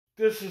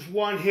This is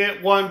One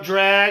Hit, One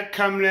Drag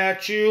coming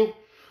at you.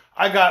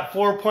 I got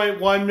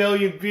 4.1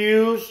 million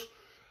views.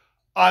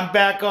 I'm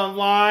back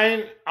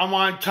online. I'm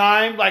on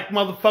time, like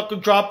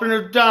motherfucker dropping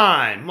a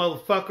dime,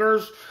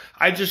 motherfuckers.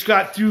 I just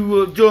got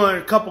through doing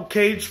a couple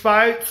cage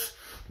fights,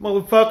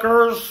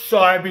 motherfuckers. So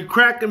I be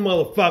cracking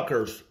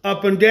motherfuckers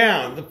up and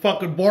down the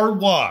fucking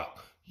boardwalk.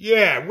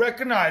 Yeah,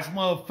 recognize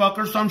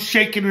motherfuckers. I'm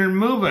shaking and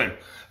moving.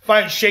 If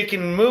I ain't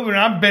shaking and moving,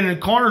 I'm bending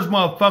corners,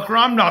 motherfucker.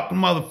 I'm knocking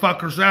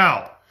motherfuckers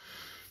out.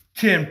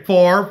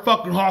 10-4,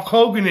 fucking Hulk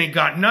Hogan ain't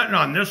got nothing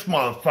on this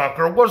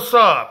motherfucker. What's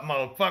up,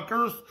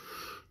 motherfuckers?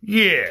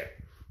 Yeah.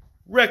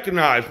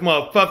 Recognize,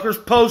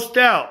 motherfuckers. Post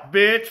out,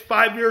 bitch.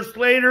 5 years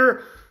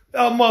later,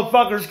 that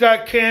motherfucker's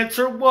got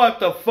cancer. What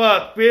the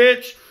fuck,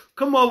 bitch?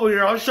 Come over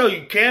here. I'll show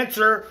you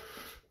cancer.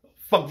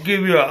 Fuck, give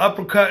you an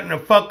uppercut and a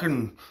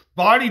fucking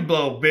body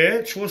blow,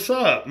 bitch. What's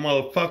up,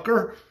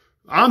 motherfucker?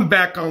 I'm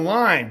back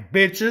online,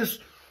 bitches.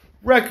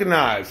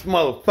 Recognize,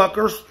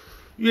 motherfuckers.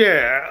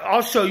 Yeah,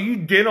 I'll show you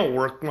dental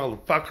work,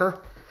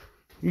 motherfucker.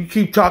 You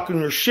keep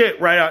talking your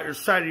shit right out your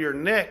side of your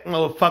neck,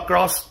 motherfucker.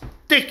 I'll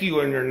stick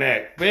you in your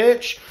neck,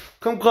 bitch.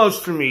 Come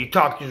close to me,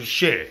 talk your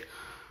shit.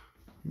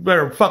 You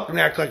better fucking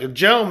act like a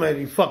gentleman.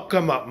 You fuck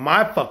come up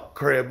my fucking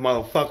crib,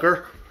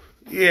 motherfucker.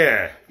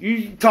 Yeah,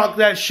 you talk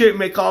that shit,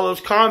 make all those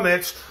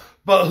comments,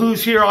 but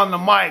who's here on the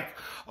mic?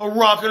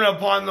 Rocking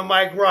up on the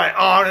mic right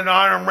on and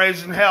on. I'm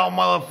raising hell,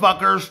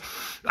 motherfuckers.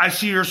 I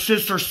see your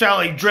sister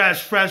Sally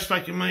dressed fresh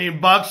like $1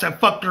 million. I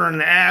fucked her in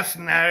the ass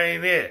and that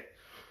ain't it.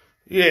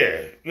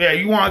 Yeah,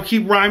 you want to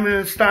keep rhyming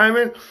and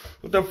styming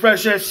with the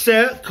fresh ass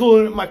set,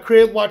 cooling at my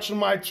crib, watching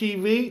my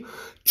TV.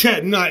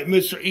 Ted Knight,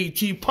 Mr.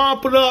 E.T.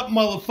 Pump it up,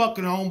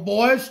 motherfucking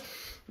homeboys.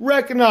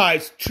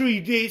 Recognize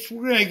 3Ds.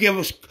 We're going to give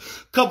us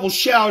a couple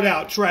shout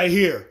outs right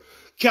here.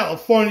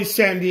 California,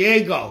 San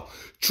Diego.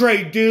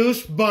 Trey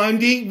Deuce,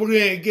 Bundy. We're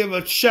going to give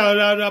a shout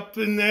out up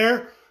in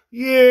there.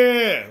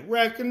 Yeah,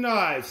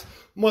 recognize.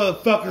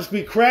 Motherfuckers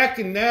be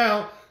cracking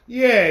now.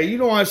 Yeah, you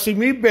don't want to see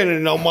me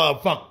bending no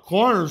motherfucking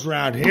corners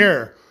around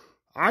here.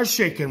 I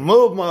shake and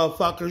move,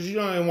 motherfuckers. You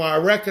don't even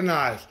want to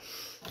recognize.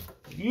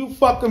 You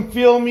fucking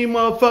feel me,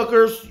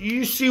 motherfuckers?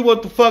 You see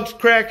what the fuck's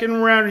cracking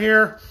around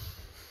here?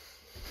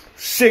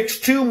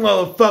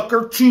 6'2",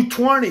 motherfucker.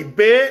 220,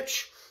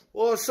 bitch.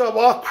 What's up?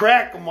 I'll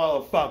crack a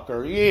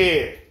motherfucker.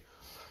 Yeah.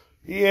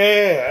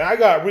 Yeah, I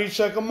got reach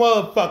like a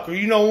motherfucker.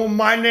 You know what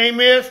my name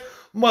is?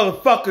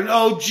 Motherfucking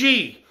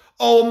OG.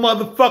 Old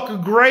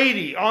motherfucker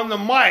Grady on the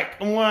mic.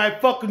 And when I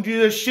fucking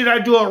do this shit, I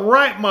do it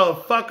right,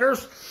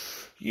 motherfuckers.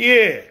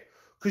 Yeah,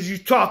 because you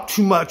talk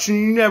too much and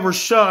you never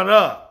shut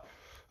up.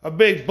 A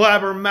big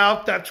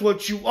blabbermouth, that's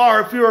what you are.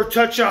 If you were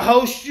such a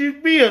host,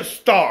 you'd be a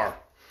star.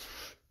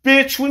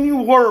 Bitch, when you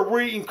were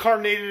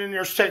reincarnated in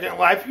your second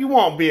life, you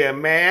won't be a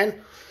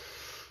man.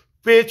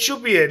 Bitch, you'll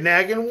be a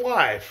nagging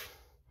wife.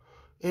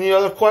 Any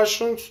other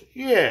questions?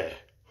 Yeah.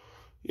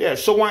 Yeah,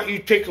 so why don't you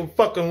take a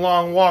fucking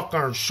long walk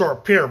on a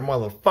short pier,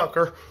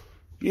 motherfucker?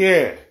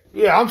 Yeah.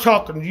 Yeah, I'm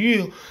talking to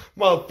you,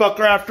 motherfucker,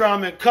 after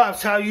I'm in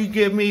cuffs. How you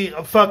give me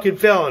a fucking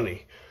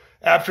felony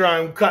after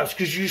I'm in cuffs?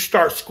 Because you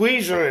start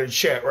squeezing and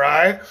shit,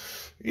 right?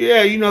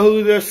 Yeah, you know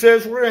who this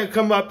is? We're going to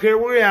come up here.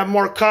 We're going to have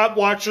more cop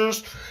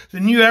watchers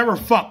than you ever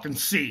fucking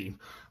seen.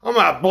 I'm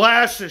going to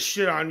blast this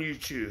shit on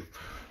YouTube.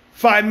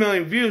 5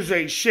 million views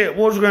ain't shit.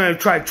 We're going to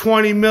try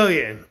 20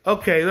 million.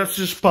 Okay, let's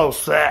just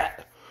post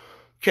that.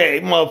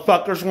 Okay,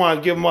 motherfuckers want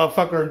to give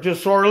motherfucker a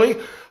disorderly.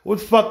 What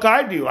the fuck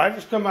I do? I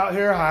just come out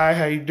here. Hi,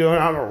 how you doing?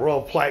 I'm a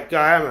real polite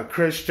guy. I'm a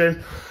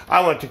Christian.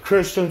 I went to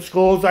Christian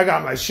schools. I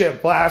got my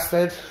shit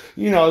blasted.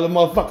 You know, the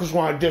motherfuckers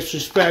want to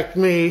disrespect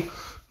me.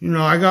 You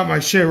know, I got my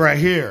shit right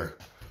here.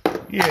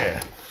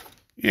 Yeah.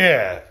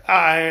 Yeah.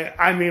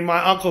 I mean,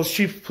 my uncle's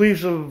chief of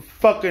police of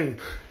fucking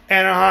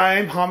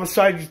Anaheim,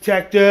 homicide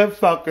detective,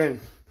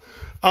 fucking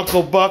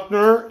Uncle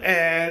Buckner,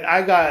 and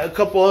I got a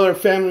couple other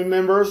family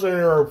members that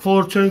are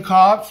Fullerton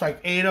cops, like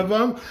 8 of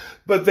them,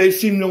 but they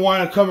seem to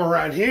want to come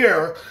around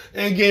here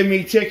and give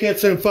me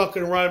tickets and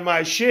fucking run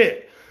my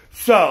shit.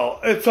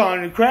 So, it's on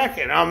and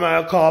cracking. I'm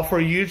going to call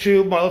for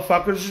YouTube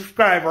motherfucking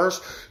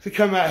subscribers to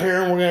come out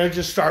here and we're going to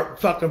just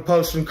start fucking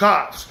posting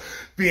cops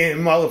being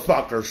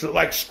motherfuckers that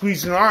like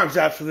squeezing arms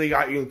after they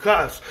got you in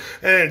cuffs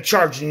and then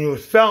charging you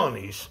with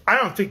felonies. I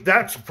don't think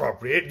that's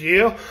appropriate, do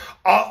you?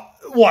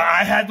 What,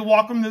 I had to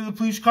walk them to the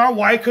police car?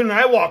 Why couldn't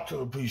I walk to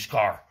the police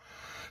car?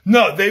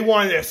 No, they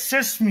wanted to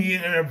assist me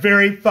in a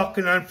very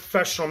fucking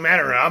unprofessional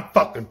manner, and I'm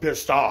fucking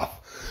pissed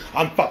off.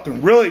 I'm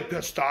fucking really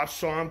pissed off,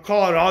 so I'm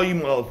calling all you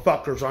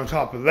motherfuckers on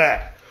top of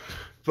that.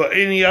 But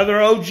any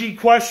other OG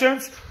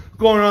questions?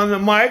 Going on the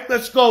mic?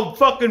 Let's go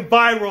fucking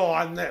viral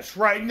on this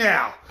right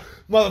now.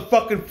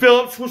 Motherfucking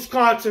Phillips,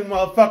 Wisconsin,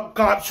 motherfucking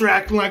cops are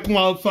acting like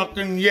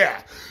motherfucking,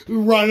 yeah,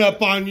 run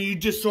up on you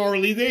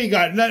disorderly. They ain't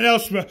got nothing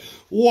else.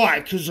 Why?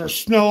 Because there's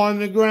snow on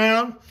the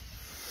ground?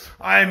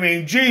 I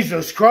mean,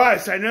 Jesus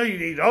Christ, I know you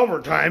need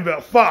overtime,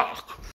 but fuck.